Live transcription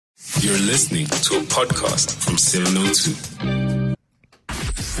You're listening to a podcast from 702.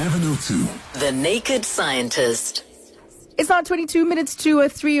 702. The Naked Scientist. It's now 22 minutes to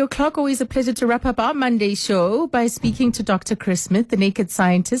 3 o'clock. Always a pleasure to wrap up our Monday show by speaking to Dr. Chris Smith, the Naked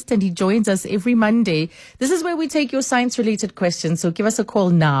Scientist, and he joins us every Monday. This is where we take your science-related questions, so give us a call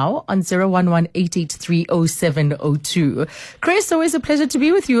now on 011-883-0702. Chris, always a pleasure to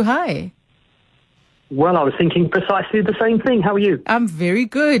be with you. Hi. Well, I was thinking precisely the same thing. How are you? I'm very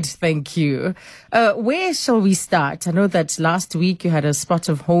good, thank you. Where shall we start? I know that last week you had a spot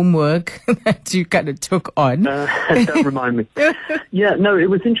of homework that you kind of took on. Don't remind me. Yeah, no, it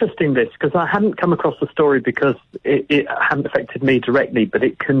was interesting because I hadn't come across the story because it hadn't affected me directly, but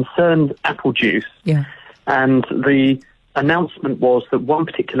it concerned apple juice. Yeah. And the announcement was that one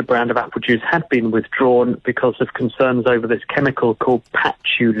particular brand of apple juice had been withdrawn because of concerns over this chemical called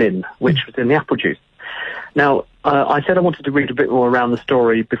patchoulin, which was in the apple juice. Now, I said I wanted to read a bit more around the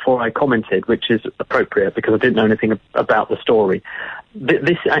story before I commented, which is appropriate because I didn't know anything about the story.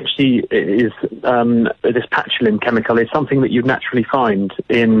 This actually is, this patchoulin chemical is something that you'd naturally find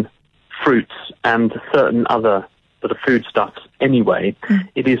in fruits and certain other sort of foodstuffs anyway.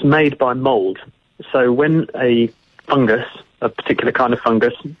 It is made by mold. So when a fungus, a particular kind of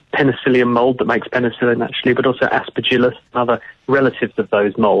fungus, penicillium mold that makes penicillin actually, but also aspergillus and other relatives of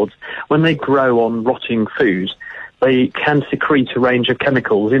those molds, when they grow on rotting food, they can secrete a range of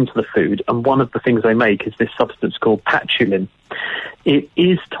chemicals into the food, and one of the things they make is this substance called patchoulin. It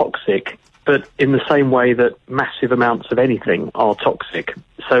is toxic, but in the same way that massive amounts of anything are toxic.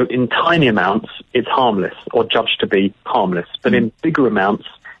 So in tiny amounts, it's harmless, or judged to be harmless, but in bigger amounts,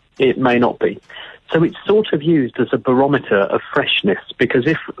 it may not be. So it's sort of used as a barometer of freshness, because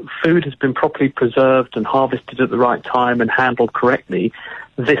if food has been properly preserved and harvested at the right time and handled correctly,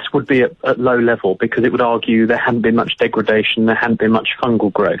 this would be at low level because it would argue there hadn't been much degradation, there hadn't been much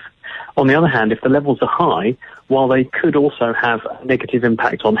fungal growth. On the other hand, if the levels are high, while they could also have a negative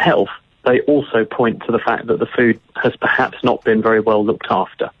impact on health, they also point to the fact that the food has perhaps not been very well looked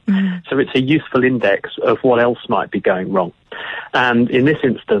after. So it's a useful index of what else might be going wrong. And in this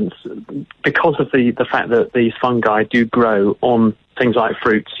instance, because of the fact that these fungi do grow on things like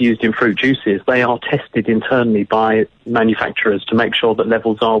fruits used in fruit juices, they are tested internally by manufacturers to make sure that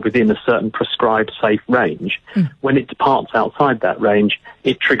levels are within a certain prescribed safe range. When it departs outside that range,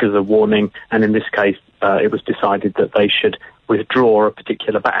 it triggers a warning, and in this case, it was decided that they should withdraw a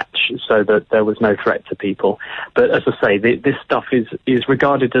particular batch so that there was no threat to people. But as I say, this stuff is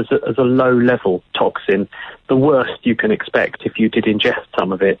regarded as a low-level toxin. The worst you can expect if you did ingest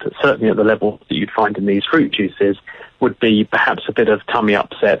some of it, certainly at the level that you'd find in these fruit juices, would be perhaps a bit of tummy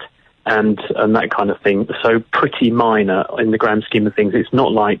upset and that kind of thing. So pretty minor in the grand scheme of things. It's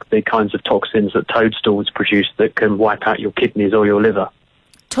not like the kinds of toxins that toadstools produce that can wipe out your kidneys or your liver.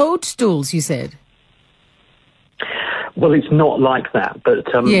 Toadstools, you said? Well, it's not like that, but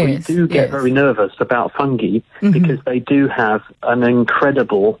we do get very nervous about fungi because they do have an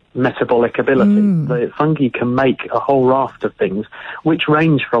incredible metabolic ability. The fungi can make a whole raft of things, which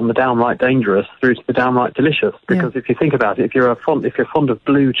range from the downright dangerous through to the downright delicious. Because if you think about it, if you're fond of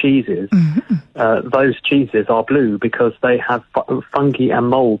blue cheeses, those cheeses are blue because they have fungi and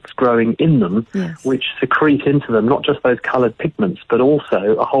molds growing in them, which secrete into them not just those coloured pigments, but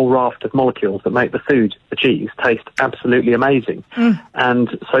also a whole raft of molecules that make the food, the cheese, taste absolutely amazing.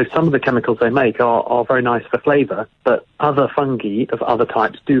 And so some of the chemicals they make are very nice for flavour, but other fungi of other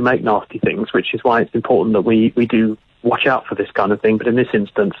types do make nasty things, which is why it's important that we do watch out for this kind of thing. But in this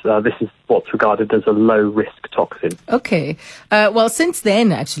instance, this is what's regarded as a low-risk toxin. Okay. Well, since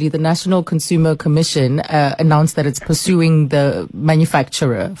then, actually, the National Consumer Commission announced that it's pursuing the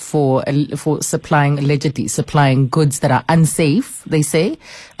manufacturer for allegedly supplying goods that are unsafe, they say,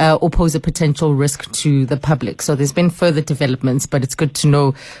 or pose a potential risk to the public. So there's been further developments, but it's good to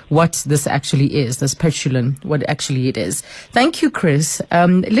know what this actually is, this patchoulin, what actually it is. Thank you, Chris.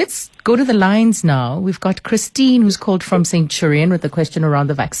 Let's go to the lines now. We've got Christine, who's called from Centurion with a question around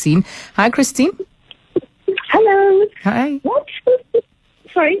the vaccine. Hi, Christine. Hello. Hi. What was the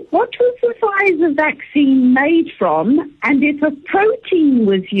Pfizer vaccine made from? And if a protein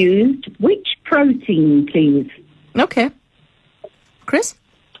was used, which protein, please? Okay. Chris?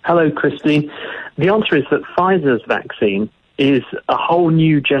 Hello, Christine. The answer is that Pfizer's vaccine is a whole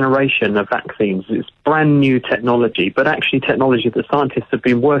new generation of vaccines. It's brand new technology, but actually technology that scientists have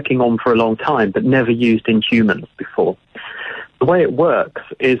been working on for a long time, but never used in humans before. The way it works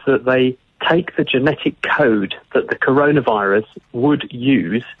is that they take the genetic code that the coronavirus would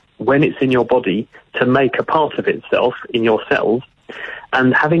use when it's in your body to make a part of itself in your cells,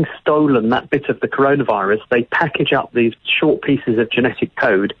 and having stolen that bit of the coronavirus, they package up these short pieces of genetic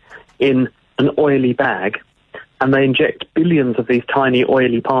code in an oily bag, and they inject billions of these tiny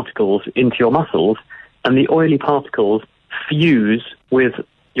oily particles into your muscles, and the oily particles fuse with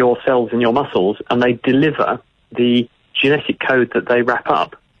your cells in your muscles, and they deliver the genetic code that they wrap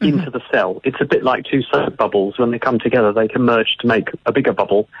up into the cell. It's a bit like two soap bubbles. When they come together, they can merge to make a bigger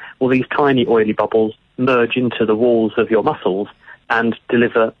bubble. Well, these tiny oily bubbles merge into the walls of your muscles and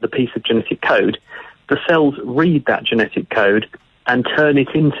deliver the piece of genetic code. The cells read that genetic code and turn it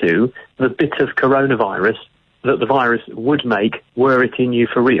into the bit of coronavirus that the virus would make were it in you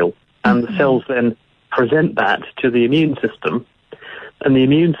for real. And the cells then present that to the immune system, and the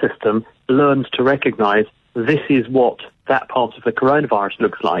immune system learns to recognize this is what that part of the coronavirus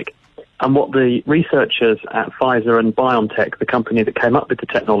looks like. And what the researchers at Pfizer and BioNTech, the company that came up with the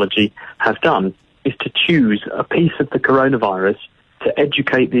technology, have done is to choose a piece of the coronavirus to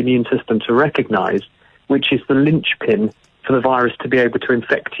educate the immune system to recognize, which is the linchpin for the virus to be able to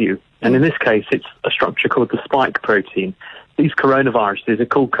infect you. And in this case, it's a structure called the spike protein. These coronaviruses are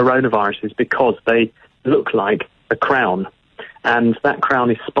called coronaviruses because they look like a crown, and that crown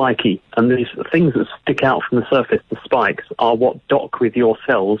is spiky, and these things that stick out from the surface, the spikes, are what dock with your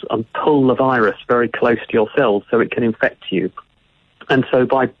cells and pull the virus very close to your cells so it can infect you. And so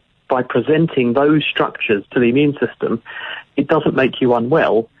by presenting those structures to the immune system, it doesn't make you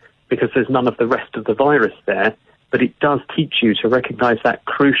unwell because there's none of the rest of the virus there, but it does teach you to recognize that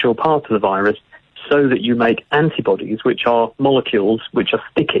crucial part of the virus so that you make antibodies, which are molecules which are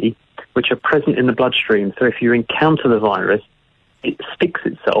sticky, which are present in the bloodstream. So if you encounter the virus, it sticks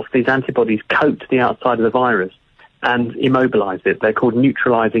itself. These antibodies coat the outside of the virus and immobilize it. They're called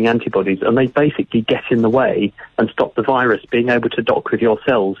neutralizing antibodies, and they basically get in the way and stop the virus being able to dock with your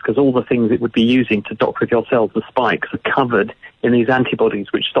cells, because all the things it would be using to dock with your cells, the spikes, are covered in these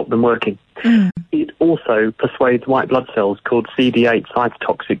antibodies which stop them working. It also persuades white blood cells called CD8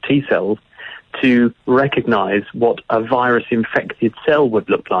 cytotoxic T cells to recognize what a virus-infected cell would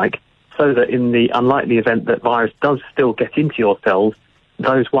look like, so that in the unlikely event that virus does still get into your cells,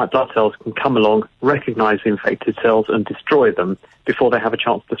 those white blood cells can come along, recognize the infected cells and destroy them before they have a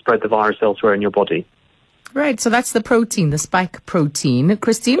chance to spread the virus elsewhere in your body. Right, so that's the protein, the spike protein.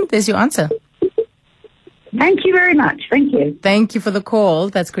 Christine, there's your answer. Thank you very much. Thank you. Thank you for the call.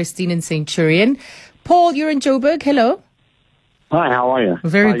 That's Christine in Centurion. Paul, you're in Joburg. Hello. Hi, how are you?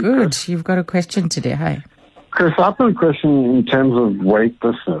 Very Hi, good. Chris. You've got a question today. Hi. Chris, I've got a question in terms of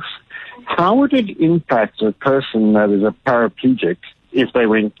weightlessness. How would it impact a person that is a paraplegic if they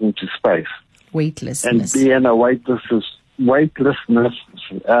went into space Weightlessness. and be in a weightlessness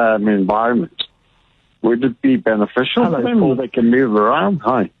environment? Would it be beneficial Hello, for them, Paul. or they can move around?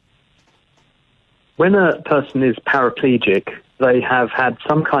 Hi. When a person is paraplegic, they have had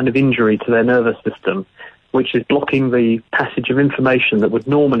some kind of injury to their nervous system, which is blocking the passage of information that would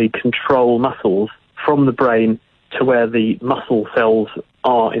normally control muscles from the brain to where the muscle cells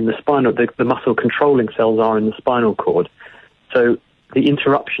are in the spinal, the muscle controlling cells are in the spinal cord. So the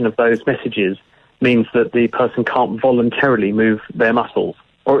interruption of those messages means that the person can't voluntarily move their muscles,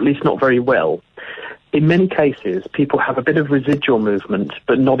 or at least not very well. In many cases, people have a bit of residual movement,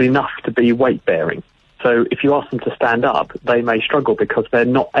 but not enough to be weight-bearing. So if you ask them to stand up, they may struggle because they're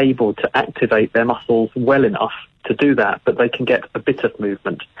not able to activate their muscles well enough to do that, but they can get a bit of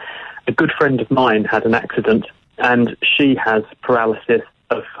movement. A good friend of mine had an accident, and she has paralysis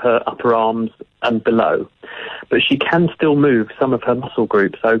of her upper arms and below, but she can still move some of her muscle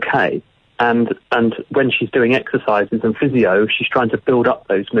groups okay. And when she's doing exercises and physio, she's trying to build up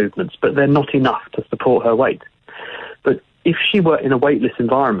those movements, but they're not enough to support her weight. But if she were in a weightless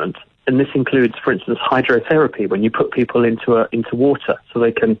environment, and this includes, for instance, hydrotherapy, when you put people into water so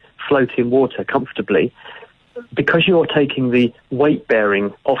they can float in water comfortably, because you're taking the weight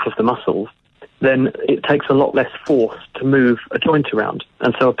bearing off of the muscles, then it takes a lot less force to move a joint around.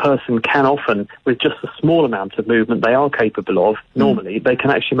 And so a person can often, with just a small amount of movement they are capable of, normally, they can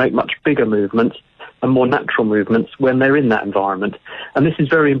actually make much bigger movements and more natural movements when they're in that environment. And this is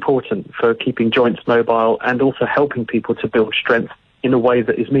very important for keeping joints mobile and also helping people to build strength in a way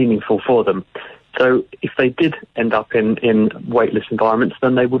that is meaningful for them. So if they did end up in weightless environments,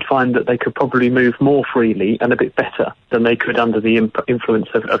 then they would find that they could probably move more freely and a bit better than they could under the influence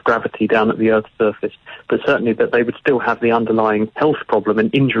of gravity down at the Earth's surface. But certainly that they would still have the underlying health problem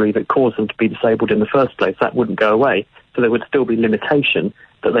and injury that caused them to be disabled in the first place. That wouldn't go away. So there would still be limitation,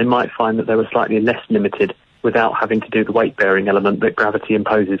 but they might find that they were slightly less limited without having to do the weight-bearing element that gravity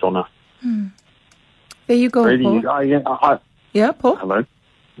imposes on us. There you go, Really, Paul. Yeah, Paul? Hello.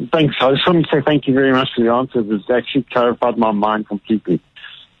 Thanks. I just want to say thank you very much for the answer. It's actually clarified my mind completely.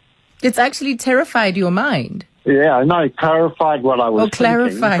 It's actually terrified your mind. Yeah, no, it clarified what I was thinking.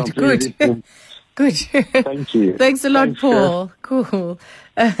 Clarified. Good. Good. Thank you. Thanks a lot, Thanks, Paul. Chef. Cool.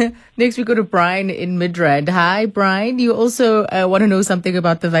 Next, we go to Brian in Midrand. Hi, Brian. You also want to know something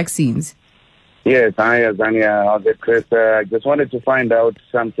about the vaccines? Yes, hi, Azania. How's it, Chris? I just wanted to find out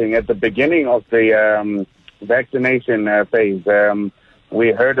something. At the beginning of the vaccination phase,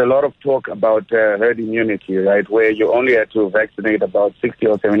 we heard a lot of talk about herd immunity, right, where you only had to vaccinate about 60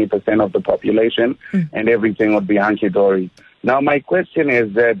 or 70% of the population and everything would be hunky-dory. Now, my question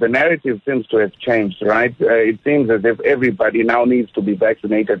is that the narrative seems to have changed, right? It seems as if everybody now needs to be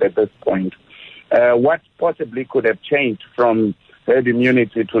vaccinated at this point. What possibly could have changed from herd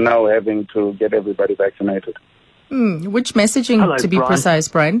immunity to now having to get everybody vaccinated? Which messaging, to be Brian. precise,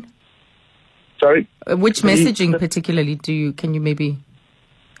 Brian? Sorry? Which messaging particularly can you maybe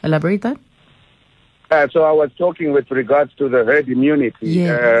elaborate that? So I was talking with regards to the herd immunity.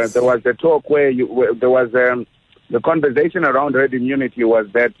 Yes. There was a talk where the conversation around herd immunity was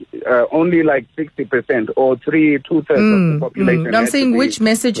that only like 60% or two-thirds of the population. No, I'm saying which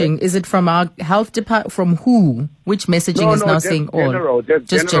messaging? Is it from our health department? From who? Which messaging is now saying all?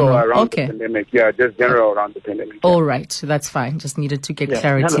 Just general around the pandemic. Yeah, just general around the pandemic. All right, that's fine. Just needed to get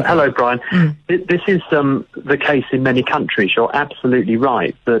clarity. Hello, Brian. This is the case in many countries. You're absolutely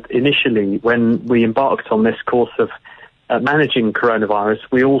right that initially when we embarked on this course of managing coronavirus,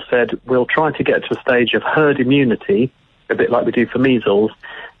 we all said we'll try to get to a stage of herd immunity, a bit like we do for measles,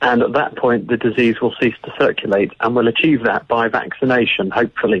 and at that point the disease will cease to circulate, and we'll achieve that by vaccination,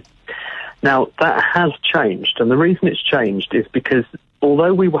 hopefully. Now, that has changed, and the reason it's changed is because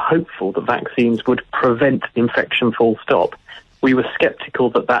although we were hopeful that vaccines would prevent infection full stop, we were sceptical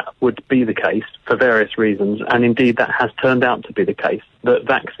that that would be the case for various reasons, and indeed that has turned out to be the case, that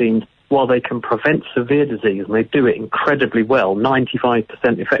vaccines, while they can prevent severe disease, and they do it incredibly well, 95%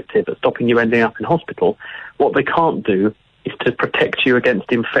 effective at stopping you ending up in hospital, what they can't do is to protect you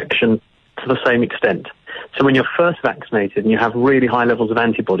against infection to the same extent. So when you're first vaccinated and you have really high levels of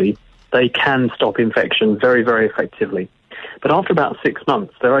antibody, they can stop infection very, very effectively. But after about 6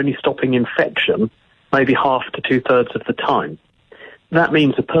 months, they're only stopping infection maybe half to two-thirds of the time. That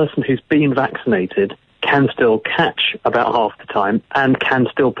means a person who's been vaccinated can still catch about half the time and can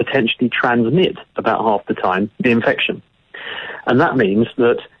still potentially transmit about half the time the infection. And that means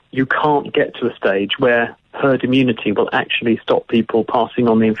that you can't get to a stage where herd immunity will actually stop people passing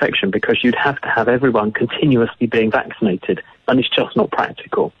on the infection, because you'd have to have everyone continuously being vaccinated, and it's just not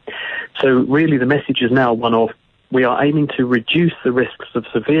practical. So really the message is now one of, we are aiming to reduce the risks of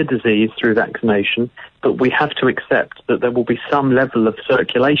severe disease through vaccination, but we have to accept that there will be some level of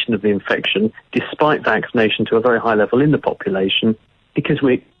circulation of the infection despite vaccination to a very high level in the population, because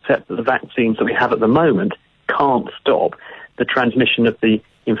we accept that the vaccines that we have at the moment can't stop the transmission of the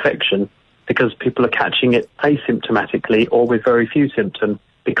infection, because people are catching it asymptomatically or with very few symptoms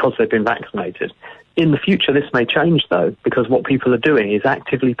because they've been vaccinated. In the future, this may change, though, because what people are doing is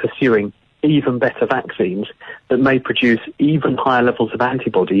actively pursuing even better vaccines that may produce even higher levels of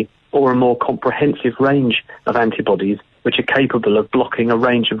antibody or a more comprehensive range of antibodies which are capable of blocking a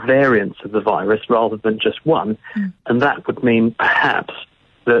range of variants of the virus rather than just one. And that would mean perhaps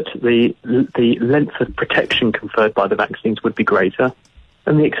that the length of protection conferred by the vaccines would be greater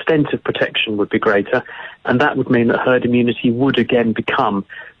and the extent of protection would be greater, and that would mean that herd immunity would again become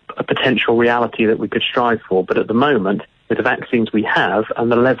a potential reality that we could strive for. But at the moment, with the vaccines we have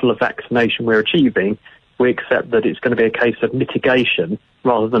and the level of vaccination we're achieving, we accept that it's going to be a case of mitigation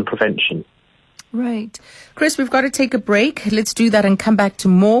rather than prevention. Right. Chris, we've got to take a break. Let's do that and come back to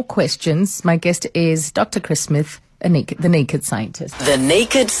more questions. My guest is Dr. Chris Smith, the Naked Scientist. The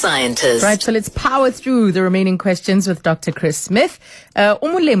Naked Scientist. Right, so let's power through the remaining questions with Dr. Chris Smith.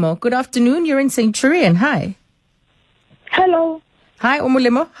 Umulemo, good afternoon. You're in Centurion. Hi. Hello. Hi,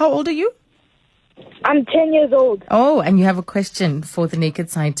 Umulemo. How old are you? I'm 10 years old. Oh, and you have a question for the Naked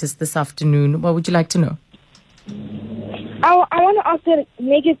Scientist this afternoon. What would you like to know? I want to ask the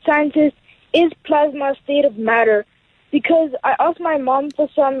Naked Scientist, is plasma a state of matter? Because I asked my mom for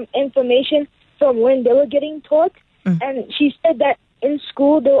some information from when they were getting taught, and she said that in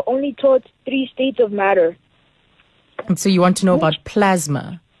school they were only taught 3 states of matter. And so you want to know about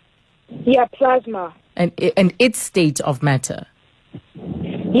plasma? Yeah, plasma. And its state of matter?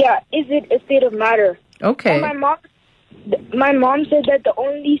 Yeah, is it a state of matter? Okay. And my mom said that the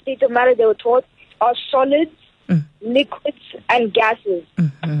only states of matter they were taught are solids, liquids, and gases.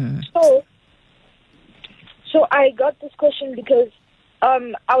 So I got this question because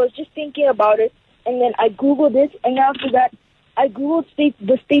I was just thinking about it, and then I Googled it, and after that, I Googled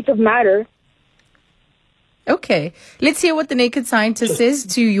the states of matter. Okay. Let's hear what the Naked Scientist says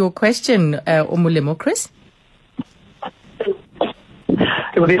to your question, Omulemo. Chris?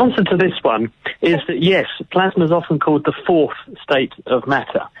 Well, the answer to this one is that yes, plasma is often called the fourth state of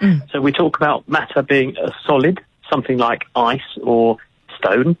matter. So we talk about matter being a solid, something like ice or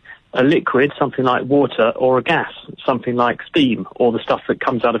stone, a liquid, something like water, or a gas, something like steam, or the stuff that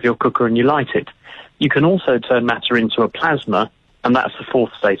comes out of your cooker and you light it. You can also turn matter into a plasma, and that's the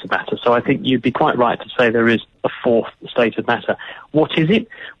fourth state of matter. So I think you'd be quite right to say there is a fourth state of matter. What is it?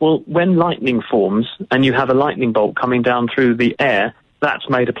 Well, when lightning forms and you have a lightning bolt coming down through the air, that's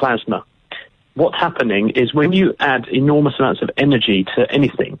made a plasma. What's happening is when you add enormous amounts of energy to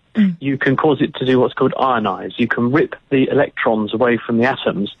anything, you can cause it to do what's called ionize. You can rip the electrons away from the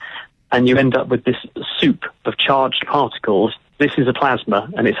atoms, and you end up with this soup of charged particles. This is a plasma,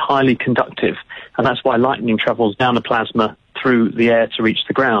 and it's highly conductive, and that's why lightning travels down a plasma through the air to reach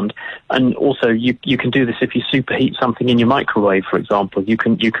the ground. And also, you can do this if you superheat something in your microwave, for example. You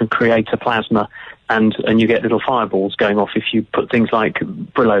can create a plasma, and you get little fireballs going off if you put things like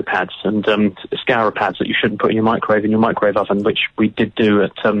Brillo pads and scourer pads that you shouldn't put in your microwave oven, which we did do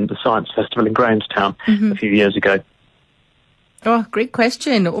at the Science Festival in Grahamstown a few years ago. Oh, great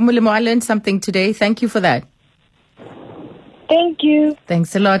question. Umulimo, I learned something today. Thank you for that. Thank you.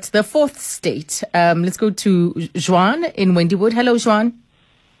 Thanks a lot. The fourth state. Let's go to Juan in Wendywood. Hello, Juan.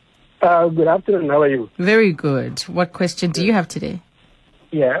 Good afternoon. How are you? Very good. What question do you have today?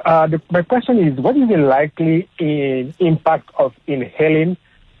 Yeah. My question is, what is the likely impact of inhaling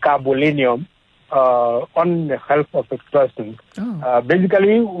gadolinium on the health of a person?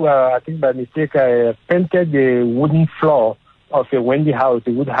 Basically, I think by mistake, I painted the wooden floor of a Wendy house,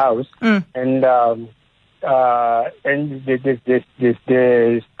 a wood house, and the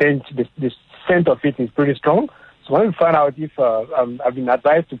stench, the scent of it is pretty strong. So I want to find out if I've been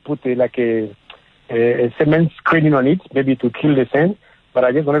advised to put a cement screening on it, maybe to kill the scent. But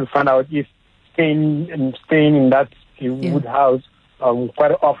I just wanted to find out if staying in that wood house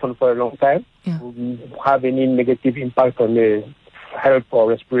quite often for a long time will have any negative impact on the health or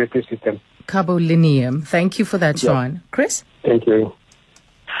respiratory system. Gadolinium. Thank you for that, Sean. Chris? Thank you.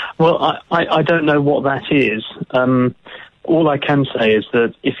 Well, I don't know what that is. All I can say is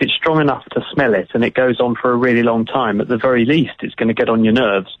that if it's strong enough to smell it and it goes on for a really long time, at the very least, it's going to get on your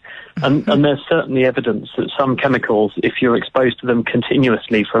nerves. And there's certainly evidence that some chemicals, if you're exposed to them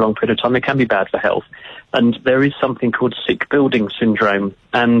continuously for a long period of time, they can be bad for health. And there is something called sick building syndrome.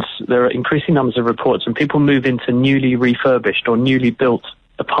 And there are increasing numbers of reports, and people move into newly refurbished or newly built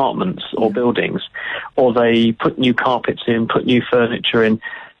apartments or buildings, or they put new carpets in, put new furniture in.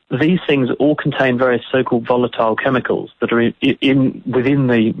 These things all contain various so-called volatile chemicals that are within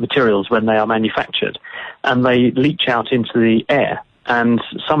the materials when they are manufactured, and they leach out into the air. And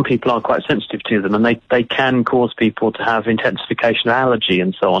some people are quite sensitive to them, and they can cause people to have intensification of allergy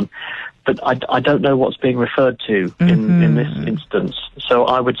and so on. But I don't know what's being referred to in this instance. So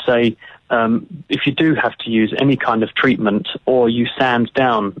I would say if you do have to use any kind of treatment, or you sand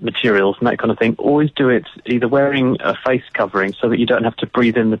down materials and that kind of thing, always do it either wearing a face covering so that you don't have to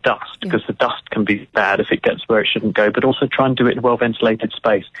breathe in the dust, because the dust can be bad if it gets where it shouldn't go, but also try and do it in a well-ventilated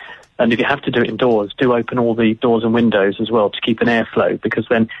space. And if you have to do it indoors, do open all the doors and windows as well to keep an airflow, because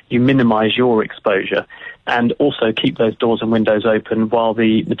then you minimize your exposure. And also keep those doors and windows open while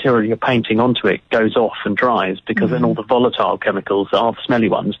the material you're painting onto it goes off and dries, because then all the volatile chemicals are the smelly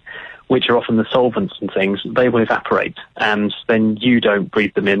ones, which are often the solvents and things, they will evaporate, and then you don't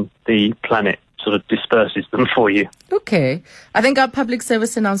breathe them in. The planet sort of disperses them for you. Okay. I think our public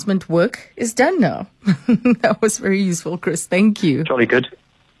service announcement work is done now. That was very useful, Chris. Thank you. Jolly good.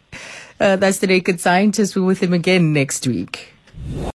 That's the Naked Scientist. We're with him again next week.